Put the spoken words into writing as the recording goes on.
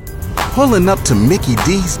Pulling up to Mickey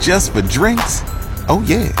D's just for drinks? Oh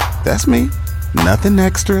yeah, that's me. Nothing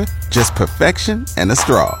extra, just perfection and a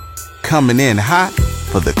straw. Coming in hot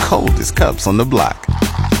for the coldest cups on the block.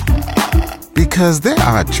 Because there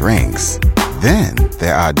are drinks. Then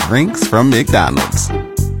there are drinks from McDonald's.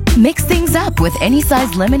 Mix things up with any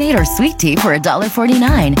size lemonade or sweet tea for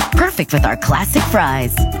 $1.49. Perfect with our classic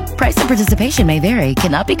fries. Price and participation may vary.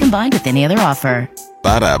 Cannot be combined with any other offer.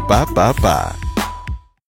 Ba-da-ba-ba-ba.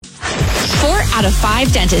 4 out of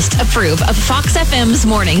 5 dentists approve of Fox FM's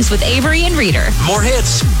Mornings with Avery and Reader. More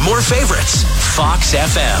hits, more favorites. Fox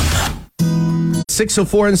FM.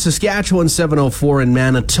 6:04 in Saskatchewan, 7:04 in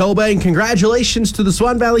Manitoba, and congratulations to the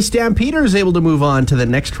Swan Valley Stampeders, able to move on to the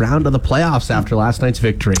next round of the playoffs after last night's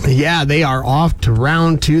victory. Yeah, they are off to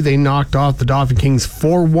round 2. They knocked off the Dauphin Kings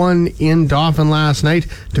 4-1 in Dauphin last night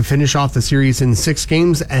to finish off the series in 6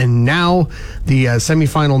 games, and now the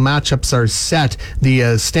semifinal matchups are set.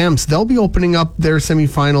 The Stamps, they'll be opening up their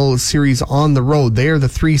semifinal series on the road. They are the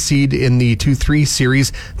 3 seed in the 2-3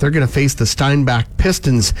 series. They're going to face the Steinbach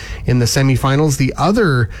Pistons in the semifinals. The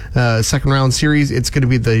other second round series, it's going to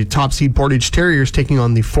be the top seed Portage Terriers taking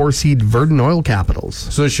on the 4 seed Verdun Oil Capitals.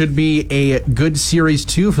 So it should be a good series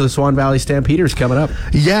too for the Swan Valley Stampeders coming up.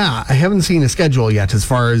 Yeah, I haven't seen a schedule yet as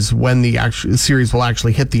far as when the actual series will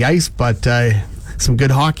actually hit the ice, but some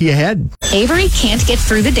good hockey ahead. Avery can't get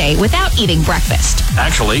through the day without eating breakfast.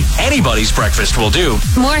 Actually, anybody's breakfast will do.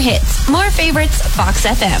 More hits, more favorites, Fox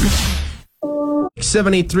FM.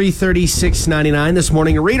 783-3699 this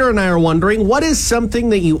morning. Reader and I are wondering, what is something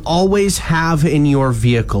that you always have in your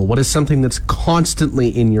vehicle? What is something that's constantly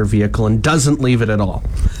in your vehicle and doesn't leave it at all?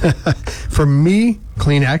 For me,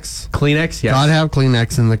 Kleenex. Kleenex, yes. Gotta have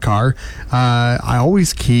Kleenex in the car. I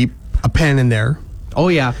always keep a pen in there. Oh,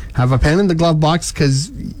 yeah. Have a pen in the glove box because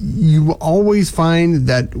you always find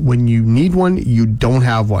that when you need one, you don't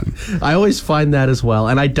have one. I always find that as well.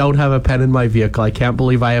 And I don't have a pen in my vehicle. I can't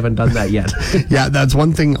believe I haven't done that yet. Yeah, that's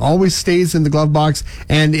one thing. Always stays in the glove box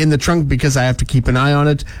and in the trunk because I have to keep an eye on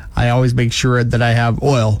it. I always make sure that I have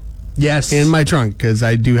oil. Yes. In my trunk, because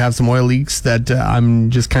I do have some oil leaks that I'm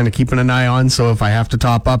just kind of keeping an eye on. So if I have to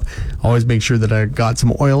top up, always make sure that I got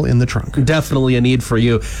some oil in the trunk. Definitely a need for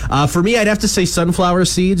you. For me, I'd have to say sunflower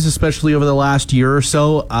seeds, especially over the last year or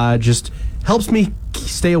so, just helps me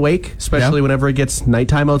stay awake, especially whenever it gets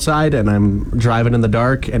nighttime outside and I'm driving in the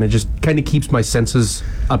dark, and it just kind of keeps my senses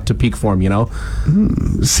up to peak form, you know?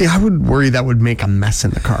 See, I would worry that would make a mess in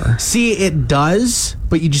the car. See, it does,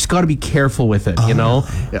 but you just got to be careful with it, you know?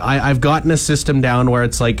 I've gotten a system down where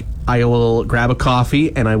it's like I will grab a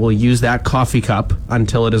coffee and I will use that coffee cup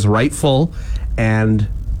until it is right full, and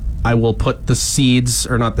I will put the shells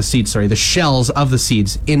of the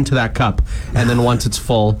seeds into that cup, and then once it's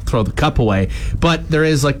full, throw the cup away. But there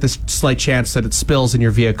is like this slight chance that it spills in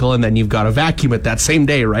your vehicle, and then you've got to vacuum it that same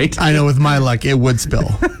day, right? I know, with my luck, it would spill.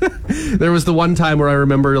 There was the one time where I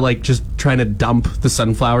remember like just trying to dump the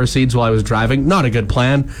sunflower seeds while I was driving. Not a good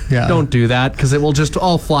plan. Yeah. Don't do that, because it will just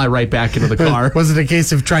all fly right back into the car. Was it a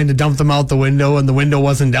case of trying to dump them out the window and the window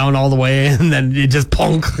wasn't down all the way and then it just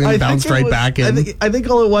and bounced right back in? I think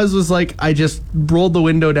all it was like I just rolled the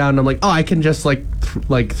window down and I'm like, oh, I can just like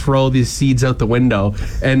throw these seeds out the window.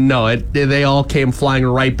 And no, they all came flying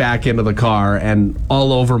right back into the car and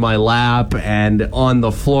all over my lap and on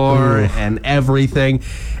the floor and everything.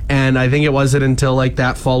 And I think it wasn't until like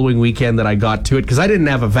that following weekend that I got to it, because I didn't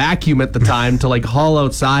have a vacuum at the time to like haul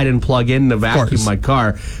outside and plug in to vacuum my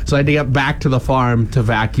car. So I had to get back to the farm to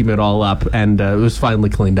vacuum it all up, and it was finally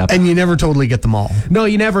cleaned up. And you never totally get them all. No,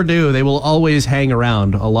 you never do. They will always hang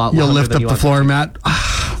around a lot longer. You'll lift up the floor mat.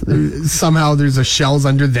 Somehow there's a shells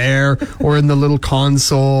under there or in the little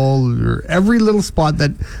console, or every little spot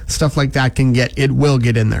that stuff like that can get, it will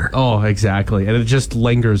get in there. Oh, exactly. And it just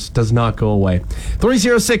lingers, does not go away.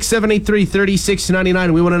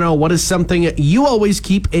 306-783-3699. We want to know, what is something you always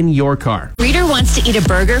keep in your car? Reader wants to eat a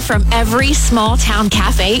burger from every small town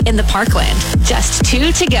cafe in the Parkland. Just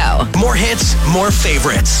 2 to go. More hits, more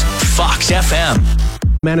favorites. Fox FM.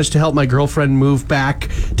 Managed to help my girlfriend move back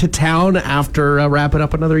to town after wrapping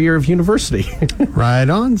up another year of university. Right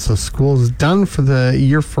on. So school's done for the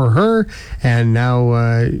year for her, and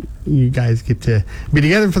now you guys get to be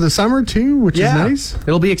together for the summer too, which is nice.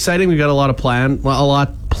 It'll be exciting. We've got a lot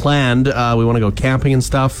planned. We want to go camping and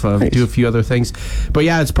stuff, do a few other things. But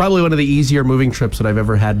yeah, it's probably one of the easier moving trips that I've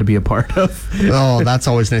ever had to be a part of. Oh, that's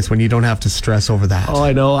always nice when you don't have to stress over that. Oh,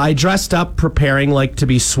 I know. I dressed up preparing like to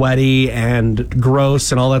be sweaty and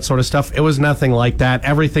gross and all that sort of stuff. It was nothing like that.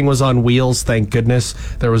 Everything was on wheels, thank goodness.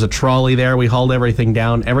 There was a trolley there. We hauled everything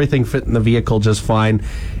down. Everything fit in the vehicle just fine.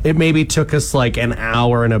 It maybe took us like an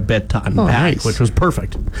hour and a bit to unpack, nice. which was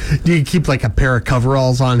perfect. Do you keep like a pair of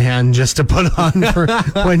coveralls on hand just to put on for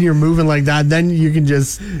when you're moving like that? Then you can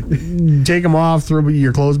just take them off, throw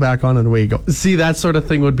your clothes back on, and away you go. See, that sort of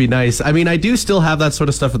thing would be nice. I mean, I do still have that sort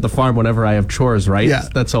of stuff at the farm whenever I have chores, right? Yeah.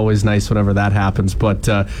 That's always nice whenever that happens. But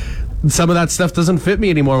some of that stuff doesn't fit me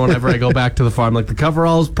anymore whenever I go back to the farm. Like the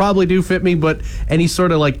coveralls probably do fit me, but any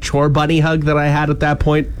sort of like chore bunny hug that I had at that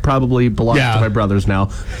point probably belongs to my brothers now.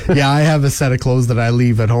 Yeah, I have a set of clothes that I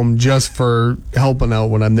leave at home just for helping out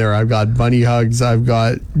when I'm there. I've got bunny hugs, I've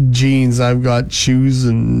got jeans, I've got shoes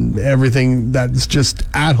and everything that's just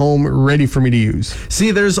at home ready for me to use. See,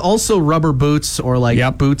 there's also rubber boots or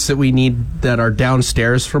like boots that we need that are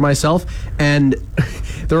downstairs for myself, and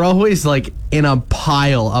they're always like in a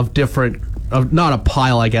pile of different, not a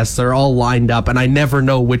pile, I guess. They're all lined up, and I never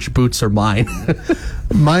know which boots are mine.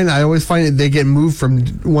 Mine, I always find that they get moved from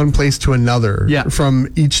one place to another from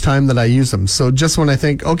each time that I use them. So just when I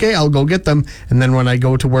think, okay, I'll go get them, and then when I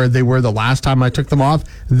go to where they were the last time I took them off,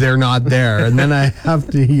 they're not there. And then I have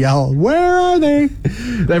to yell, where are they?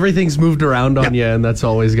 Everything's moved around on you, and that's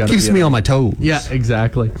always got to keeps me on my toes. Yeah,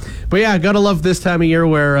 exactly. But yeah, gotta love this time of year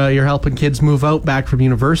where you're helping kids move out back from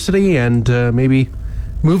university and maybe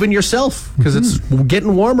moving yourself, because it's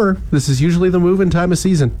getting warmer. This is usually the moving time of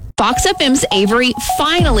season. Fox FM's Avery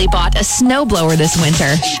finally bought a snowblower this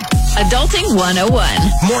winter. Adulting 101.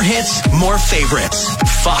 More hits, more favorites.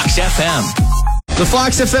 Fox FM. The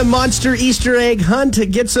Fox FM Monster Easter Egg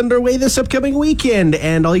Hunt gets underway this upcoming weekend,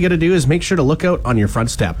 and all you got to do is make sure to look out on your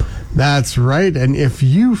front step. That's right, and if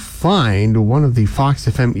you find one of the Fox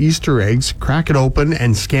FM Easter eggs, crack it open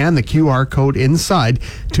and scan the QR code inside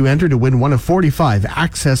to enter to win one of 45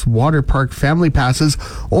 Access Water Park family passes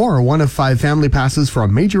or one of 5 family passes for a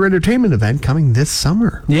major entertainment event coming this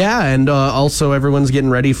summer. Yeah, and also everyone's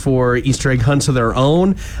getting ready for Easter egg hunts of their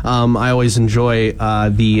own. I always enjoy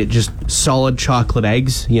the just solid chocolate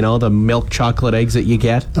eggs, you know, the milk chocolate eggs that you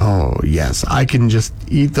get. Oh, yes. I can just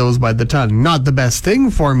eat those by the ton. Not the best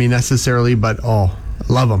thing for me necessarily, but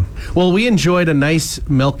love them. Well, we enjoyed a nice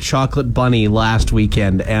milk chocolate bunny last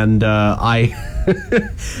weekend, and I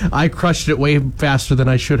crushed it way faster than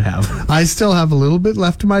I should have. I still have a little bit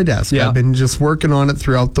left in my desk. Yeah. I've been just working on it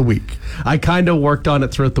throughout the week. I kind of worked on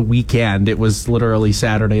it throughout the weekend. It was literally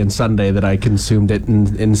Saturday and Sunday that I consumed it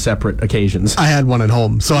in separate occasions. I had one at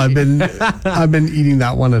home, so I've been eating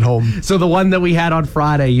that one at home. So the one that we had on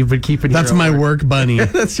Friday, you've been keeping. That's my work bunny.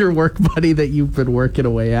 That's your work bunny that you've been working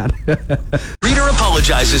away at. Reader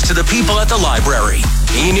apologizes to the people at the library.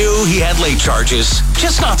 He knew he had late charges,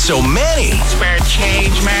 just not so many. Spare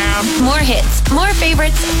change, ma'am. More hits, more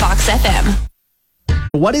favorites, Fox FM.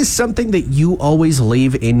 What is something that you always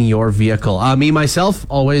leave in your vehicle? Me, myself,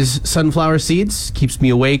 always sunflower seeds. Keeps me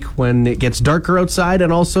awake when it gets darker outside,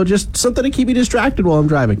 and also just something to keep me distracted while I'm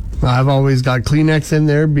driving. I've always got Kleenex in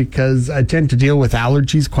there because I tend to deal with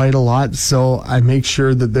allergies quite a lot, so I make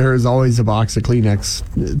sure that there is always a box of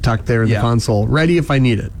Kleenex tucked there in the console, ready if I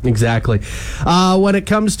need it. Exactly. When it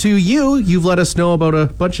comes to you've let us know about a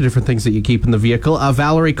bunch of different things that you keep in the vehicle.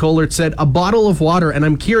 Valerie Kohlert said a bottle of water, and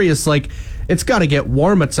I'm curious, it's got to get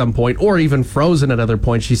warm at some point, or even frozen at other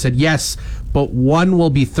points. She said, yes, but one will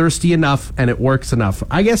be thirsty enough and it works enough.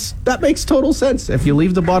 I guess that makes total sense. If you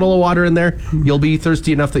leave the bottle of water in there, you'll be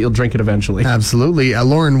thirsty enough that you'll drink it eventually. Absolutely.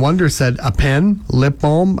 Lauren Wonder said a pen, lip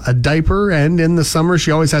balm, a diaper, and in the summer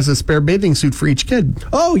she always has a spare bathing suit for each kid.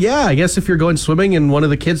 Oh, yeah. I guess if you're going swimming and one of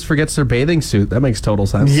the kids forgets their bathing suit, that makes total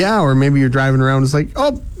sense. Yeah, or maybe you're driving around and it's like,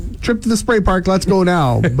 oh, trip to the spray park, let's go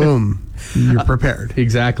now. Boom. You're prepared.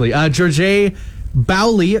 Exactly. Georgie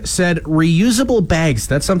Bowley said reusable bags.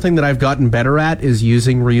 That's something that I've gotten better at, is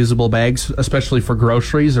using reusable bags, especially for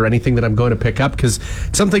groceries or anything that I'm going to pick up, because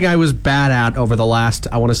it's something I was bad at over the last,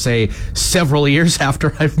 I want to say, several years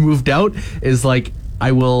after I've moved out, is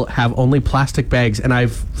I will have only plastic bags, and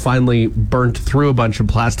I've finally burnt through a bunch of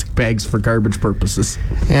plastic bags for garbage purposes.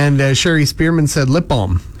 And Sherry Spearman said lip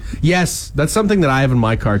balm. Yes, that's something that I have in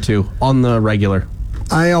my car too, on the regular.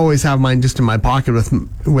 I always have mine just in my pocket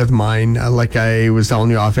with mine. Like I was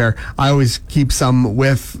telling you off air, I always keep some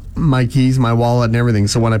with my keys, my wallet, and everything.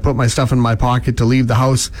 So when I put my stuff in my pocket to leave the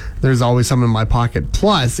house, there's always some in my pocket.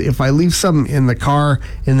 Plus, if I leave some in the car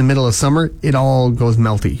in the middle of summer, it all goes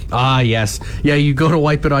melty. Ah, yes. Yeah, you go to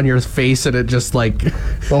wipe it on your face and it just like...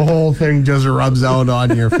 The whole thing just rubs out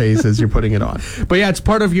on your face as you're putting it on. But yeah, it's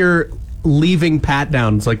part of your leaving pat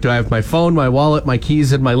down. It's like, do I have my phone, my wallet, my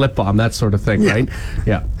keys, and my lip balm? That sort of thing, right?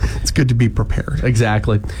 Yeah. It's good to be prepared.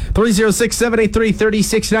 Exactly.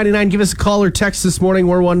 306-783-3699. Give us a call or text this morning.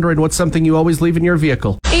 We're wondering what's something you always leave in your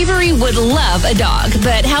vehicle. Avery would love a dog,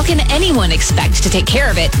 but how can anyone expect to take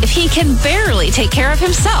care of it if he can barely take care of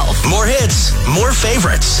himself? More hits, more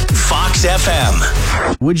favorites. Fox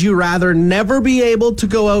FM. Would you rather never be able to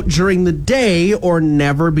go out during the day or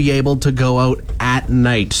never be able to go out at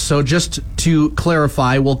night? So just to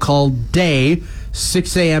clarify, we'll call day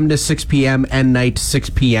 6 a.m. to 6 p.m. and night 6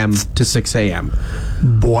 p.m. to 6 a.m.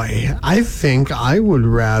 Boy, I think I would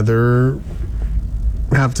rather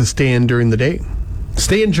have to stay in during the day.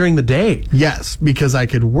 Stay in during the day? Yes, because I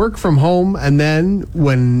could work from home, and then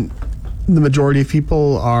when the majority of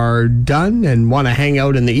people are done and want to hang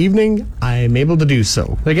out in the evening, I'm able to do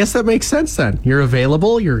so. I guess that makes sense then. You're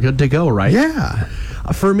available, you're good to go, right? Yeah.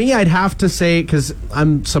 For me, I'd have to say, because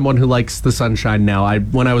I'm someone who likes the sunshine now.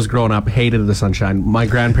 When I was growing up, hated the sunshine. My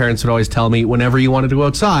grandparents would always tell me, whenever you wanted to go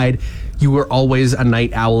outside, you were always a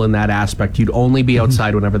night owl in that aspect. You'd only be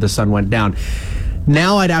outside whenever the sun went down.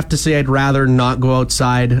 Now I'd have to say I'd rather not go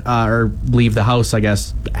outside or leave the house, I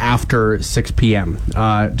guess, after 6 p.m.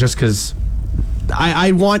 Just because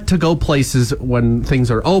I want to go places when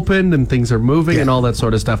things are open and things are moving and all that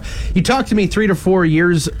sort of stuff. You talked to me 3 to 4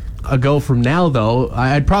 years ago from now, though,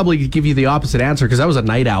 I'd probably give you the opposite answer because I was a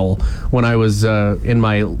night owl when I was in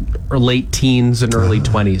my late teens and early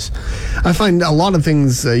 20s. I find a lot of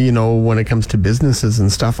things, when it comes to businesses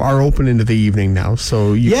and stuff, are open into the evening now.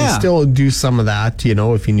 So you can still do some of that,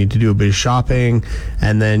 if you need to do a bit of shopping.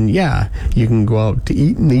 And then, you can go out to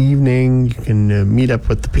eat in the evening. You can meet up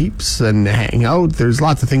with the peeps and hang out. There's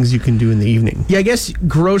lots of things you can do in the evening. Yeah, I guess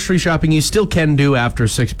grocery shopping you still can do after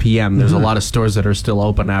 6 p.m. There's a lot of stores that are still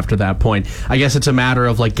open after that point. I guess it's a matter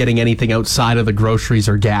of like getting anything outside of the groceries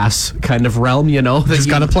or gas kind of realm, Just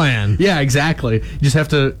got a plan. Yeah, exactly. You just have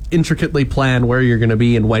to intricately plan where you're going to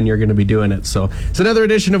be and when you're going to be doing it. So it's another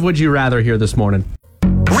edition of Would You Rather here this morning.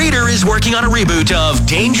 Reader is working on a reboot of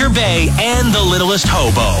Danger Bay and The Littlest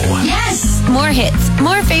Hobo. Yes! More hits,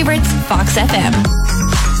 more favorites, Fox FM.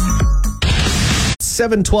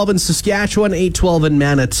 7:12 in Saskatchewan, 8:12 in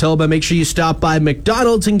Manitoba. Make sure you stop by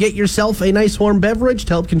McDonald's and get yourself a nice warm beverage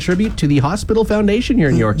to help contribute to the Hospital Foundation here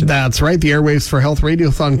in Yorkton. That's right. The Airwaves for Health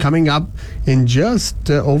Radiothon coming up in just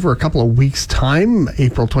over a couple of weeks' time,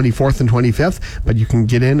 April 24th and 25th. But you can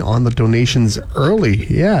get in on the donations early.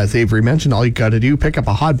 Yeah, as Avery mentioned, all you got to do, pick up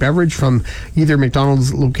a hot beverage from either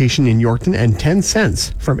McDonald's location in Yorkton, and 10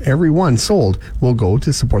 cents from every one sold will go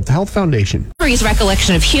to support the Health Foundation. Avery's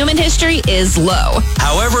recollection of human history is low.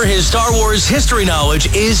 However, his Star Wars history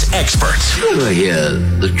knowledge is expert. You ever hear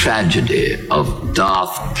the tragedy of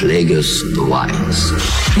Darth Plagueis the Wise?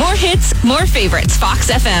 More hits, more favorites, Fox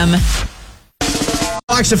FM.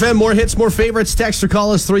 Fox FM, more hits, more favorites. Text or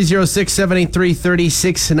call us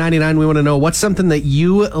 306-783-3699. We want to know what's something that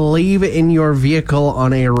you leave in your vehicle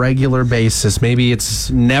on a regular basis. Maybe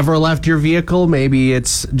it's never left your vehicle. Maybe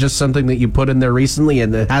it's just something that you put in there recently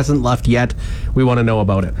and it hasn't left yet. We want to know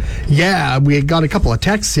about it. Yeah, we got a couple of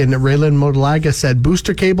texts in. Raylan Modalaga said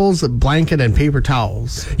booster cables, blanket, and paper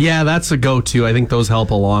towels. Yeah, that's a go-to. I think those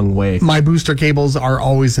help a long way. My booster cables are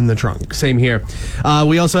always in the trunk. Same here.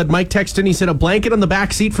 We also had Mike text in. He said a blanket on the back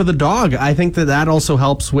seat for the dog. I think that also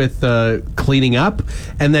helps with cleaning up.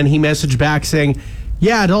 And then he messaged back saying,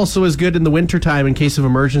 yeah, it also is good in the wintertime in case of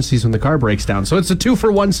emergencies when the car breaks down. So it's a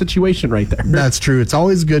 2-for-1 situation right there. That's true. It's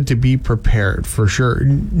always good to be prepared for sure.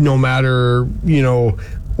 No matter,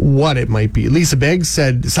 what it might be. Lisa Beggs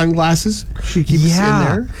said sunglasses. She keeps in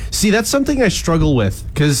there. See, that's something I struggle with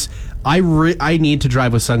because I need to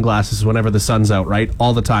drive with sunglasses whenever the sun's out, right?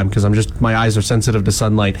 All the time because my eyes are sensitive to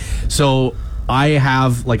sunlight. So I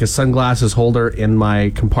have like a sunglasses holder in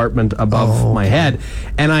my compartment above my head,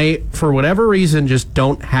 and I, for whatever reason, just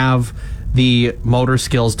don't have the motor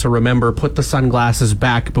skills to remember put the sunglasses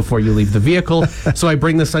back before you leave the vehicle. So I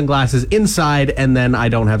bring the sunglasses inside, and then I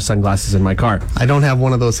don't have sunglasses in my car. I don't have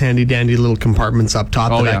one of those handy dandy little compartments up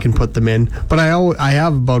top that I can put them in, but I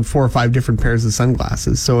have about 4 or 5 different pairs of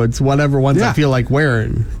sunglasses, so it's whatever ones I feel like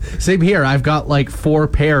wearing. Same here. I've got like 4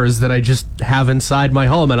 pairs that I just have inside my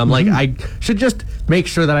home, and I'm like, I should just make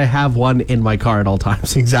sure that I have one in my car at all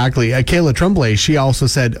times. Exactly. Kayla Tremblay, she also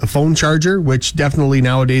said a phone charger, which definitely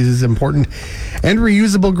nowadays is important, and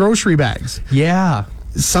reusable grocery bags. Yeah.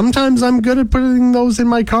 sometimes I'm good at putting those in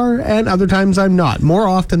my car, and other times I'm not. More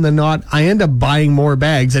often than not, I end up buying more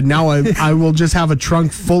bags, and now I will just have a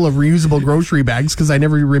trunk full of reusable grocery bags because I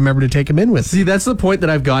never remember to take them in with. See, that's the point that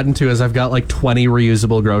I've gotten to, is I've got like 20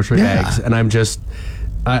 reusable grocery bags, and I'm just...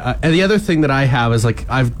 and the other thing that I have is, like,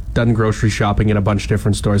 I've done grocery shopping in a bunch of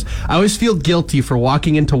different stores. I always feel guilty for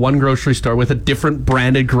walking into one grocery store with a different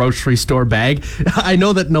branded grocery store bag. I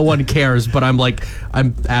know that no one cares, but I'm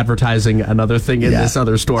advertising another thing in this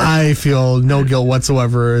other store. I feel no guilt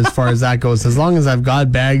whatsoever as far as that goes. As long as I've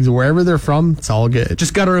got bags wherever they're from, it's all good.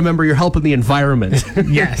 Just got to remember you're helping the environment.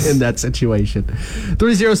 Yes. In that situation.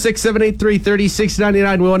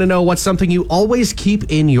 306-783-3699. We want to know what's something you always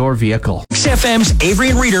keep in your vehicle. XFM's Avery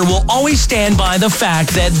and Reader will always stand by the fact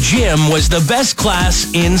that gym was the best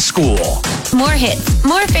class in school. More hits,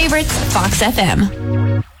 more favorites, Fox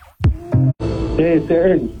FM. Hey, it's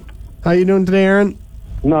Aaron. How you doing today, Aaron?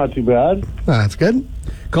 Not too bad. That's good.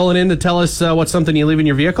 Calling in to tell us what's something you leave in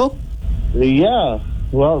your vehicle? Yeah.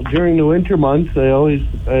 Well, during the winter months,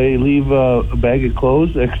 I leave a bag of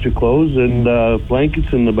clothes, extra clothes, and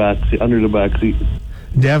blankets in the under the back seat.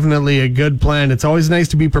 Definitely a good plan. It's always nice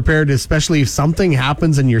to be prepared, especially if something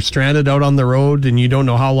happens and you're stranded out on the road and you don't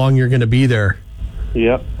know how long you're going to be there.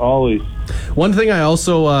 Yep, always. One thing I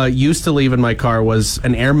also used to leave in my car was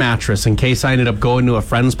an air mattress in case I ended up going to a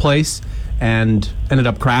friend's place and ended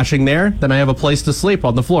up crashing there. Then I have a place to sleep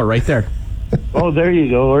on the floor right there. Oh, there you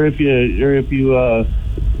go. Or if you're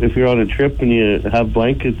on a trip and you have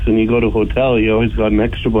blankets and you go to a hotel, you always got an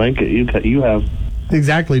extra blanket you have.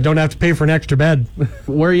 Exactly. Don't have to pay for an extra bed.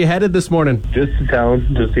 Where are you headed this morning? Just to town,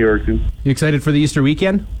 just to Yorkton. You excited for the Easter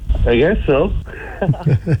weekend? I guess so.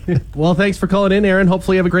 Well, thanks for calling in, Aaron.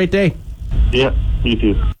 Hopefully you have a great day. Yeah, you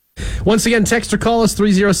too. Once again, text or call us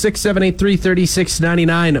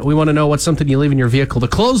 306-783-3699. We want to know what's something you leave in your vehicle. The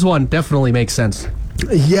clothes one definitely makes sense.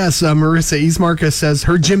 Yes, Marissa Eastmarcus says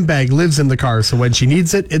her gym bag lives in the car, so when she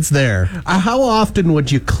needs it, it's there. How often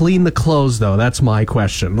would you clean the clothes, though? That's my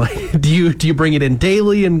question. Like, do you bring it in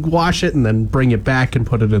daily and wash it and then bring it back and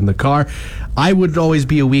put it in the car? I would always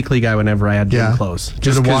be a weekly guy whenever I had gym clothes.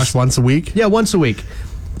 Just wash once a week? Yeah, once a week.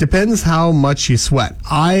 Depends how much you sweat.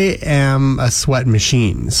 I am a sweat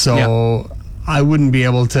machine, so... Yep. I wouldn't be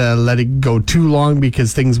able to let it go too long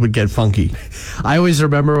because things would get funky. I always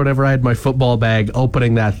remember whenever I had my football bag,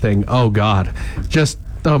 opening that thing. Oh, God. Just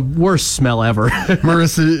the worst smell ever.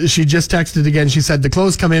 Marissa, she just texted again. She said the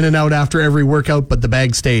clothes come in and out after every workout, but the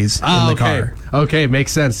bag stays in the car. Okay,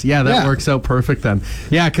 makes sense. Yeah, that works out perfect then.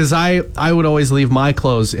 Yeah, because I would always leave my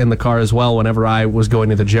clothes in the car as well whenever I was going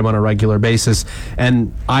to the gym on a regular basis.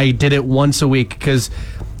 And I did it once a week because...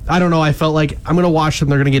 I don't know, I felt like I'm going to wash them,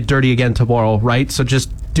 they're going to get dirty again tomorrow, right? So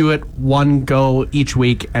just do it one go each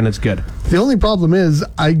week and it's good. The only problem is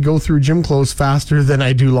I go through gym clothes faster than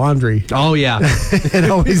I do laundry. Oh, yeah. It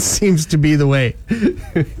always seems to be the way.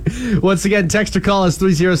 Once again, text or call us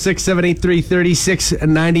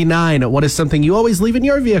 306-783-3699. What is something you always leave in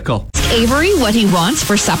your vehicle? Avery, what he wants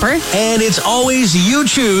for supper. And it's always you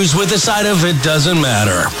choose with the side of it doesn't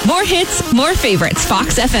matter. More hits, more favorites,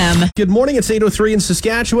 Fox FM. Good morning, it's 8:03 in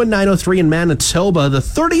Saskatchewan, 9:03 in Manitoba. The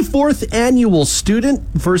 34th annual Student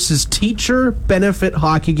versus Teacher Benefit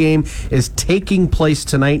Hockey Game is taking place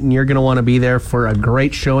tonight, and you're going to want to be there for a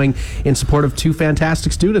great showing in support of two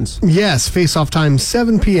fantastic students. Yes, face-off time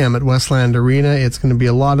 7 p.m. at Westland Arena. It's going to be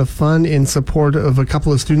a lot of fun in support of a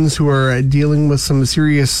couple of students who are dealing with some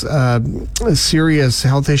serious health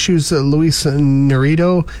issues, Luis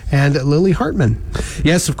Nerito and Lily Hartman.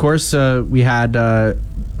 Yes, of course. We had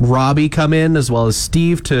Robbie come in as well as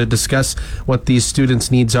Steve to discuss what these students'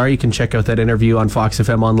 needs are. You can check out that interview on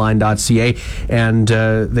foxfmonline.ca, and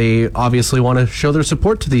they obviously want to show their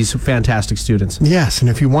support to these fantastic students. Yes, and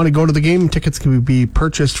if you want to go to the game, tickets can be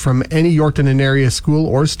purchased from any Yorkton and area school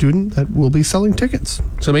or student that will be selling tickets.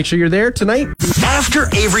 So make sure you're there tonight. After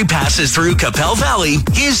Avery passes through Capel Valley,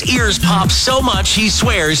 his ears pop so much he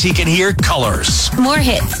swears he can hear colors. More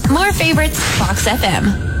hits, more favorites, Fox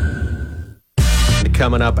FM.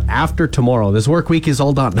 Coming up after tomorrow. This work week is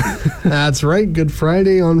all done. That's right. Good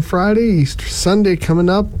Friday on Friday. Easter Sunday coming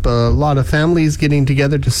up. A lot of families getting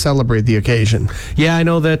together to celebrate the occasion. Yeah, I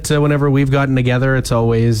know that whenever we've gotten together, it's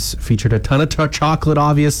always featured a ton of chocolate,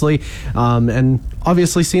 obviously, and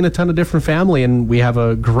obviously seen a ton of different family, and we have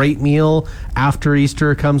a great meal after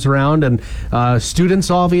Easter comes around, and students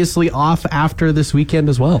obviously off after this weekend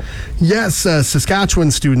as well. Yes, Saskatchewan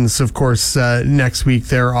students, of course, next week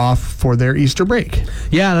they're off for their Easter break.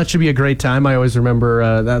 Yeah, that should be a great time. I always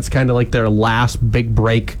remember that's kind of like their last big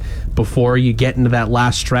break before you get into that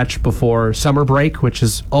last stretch before summer break, which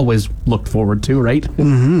is always looked forward to, right?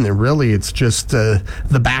 Really, it's just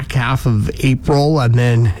the back half of April and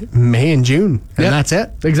then May and June. And that's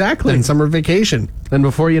it. Exactly. And summer vacation. And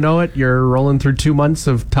before you know it, you're rolling through 2 months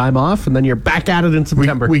of time off, and then you're back at it in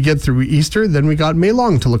September. We get through Easter, then we got May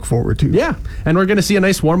Long to look forward to. Yeah, and we're going to see a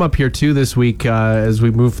nice warm-up here, too, this week as we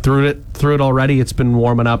move through it already. It's been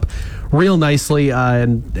warming up real nicely,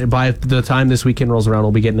 and by the time this weekend rolls around,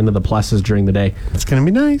 we'll be getting into the pluses during the day. It's going to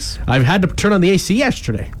be nice. I've had to turn on the AC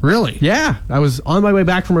yesterday. Really? Yeah, I was on my way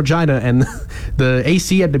back from Regina, and the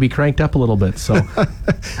AC had to be cranked up a little bit, so...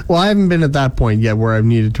 Well, I haven't been at that point yet where I've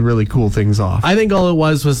needed to really cool things off. I think all it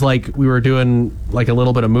was like we were doing like a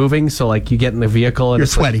little bit of moving, so like you get in the vehicle and you're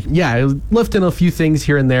it's sweaty. Like, lifting a few things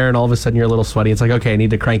here and there, and all of a sudden you're a little sweaty. It's like, okay, I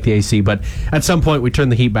need to crank the AC, but at some point we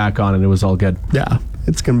turned the heat back on and it was all good. Yeah,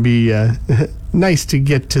 it's going to be nice to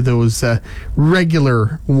get to those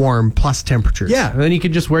regular warm plus temperatures. Yeah, and then you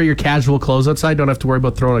can just wear your casual clothes outside. Don't have to worry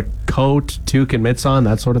about throwing a coat, toque, and mitts on,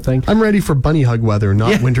 that sort of thing. I'm ready for bunny hug weather,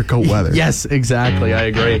 not winter coat weather. Yes, exactly. I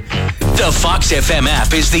agree. The Fox FM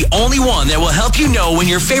app is the only one that will help you know when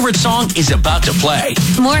your favorite song is about to play.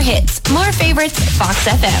 More hits, more favorites, Fox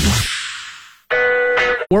FM.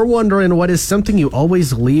 We're wondering, what is something you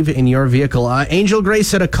always leave in your vehicle? Angel Grace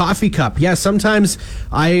said a coffee cup. Yeah, sometimes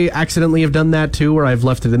I accidentally have done that too, where I've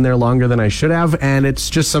left it in there longer than I should have, and it's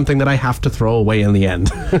just something that I have to throw away in the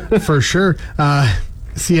end. For sure.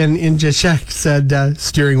 CN Injashek said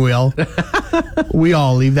steering wheel. We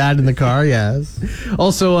all leave that in the car, yes.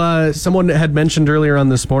 Also, someone had mentioned earlier on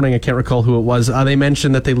this morning, I can't recall who it was, they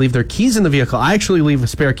mentioned that they leave their keys in the vehicle. I actually leave a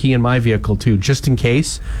spare key in my vehicle too, just in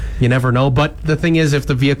case. You never know. But the thing is, if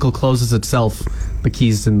the vehicle closes itself, the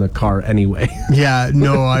key's in the car anyway. Yeah,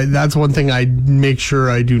 no, that's one thing I make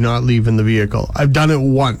sure I do not leave in the vehicle. I've done it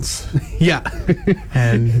once. Yeah.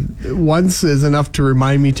 And once is enough to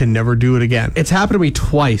remind me to never do it again. It's happened to me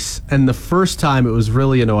twice, and the first time it was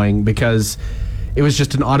really annoying because it was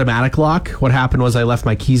just an automatic lock. What happened was I left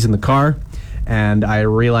my keys in the car, and I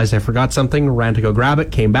realized I forgot something, ran to go grab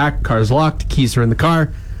it, came back, car's locked, keys are in the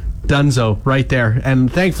car. Dunzo, right there.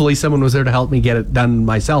 And thankfully someone was there to help me get it done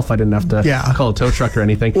myself. I didn't have to call a tow truck or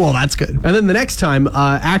anything. Well, that's good. And then the next time,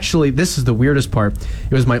 actually, this is the weirdest part.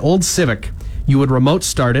 It was my old Civic. You would remote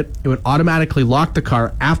start it. It would automatically lock the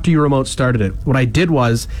car after you remote started it. What I did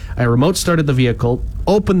was I remote started the vehicle,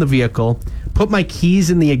 opened the vehicle, put my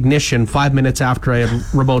keys in the ignition 5 minutes after I had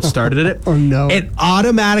remote started it. Oh, no. It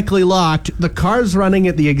automatically locked. The car's running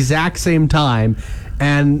at the exact same time.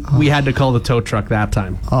 And we had to call the tow truck that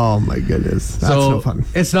time. Oh, my goodness. That's no fun.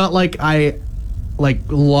 It's not like I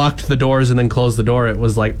locked the doors and then closed the door. It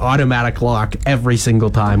was like automatic lock every single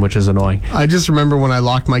time, which is annoying. I just remember when I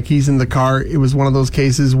locked my keys in the car, it was one of those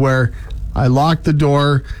cases where I locked the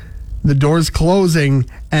door's closing,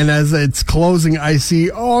 and as it's closing, I see,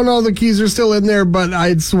 oh no, the keys are still in there, but I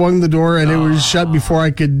had swung the door and it was shut before I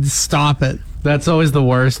could stop it. That's always the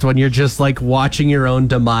worst, when you're just like watching your own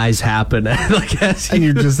demise happen. And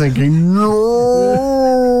you're just thinking, no.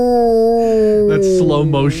 That slow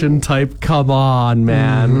motion type, come on,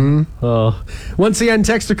 man. Oh. Once again,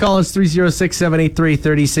 text or call us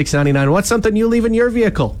 306-783-3699. What's something you leave in your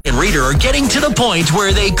vehicle? And Reader are getting to the point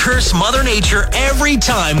where they curse Mother Nature every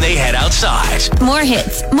time they head outside. More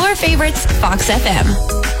hits, more favorites, Fox FM.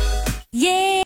 Yeah.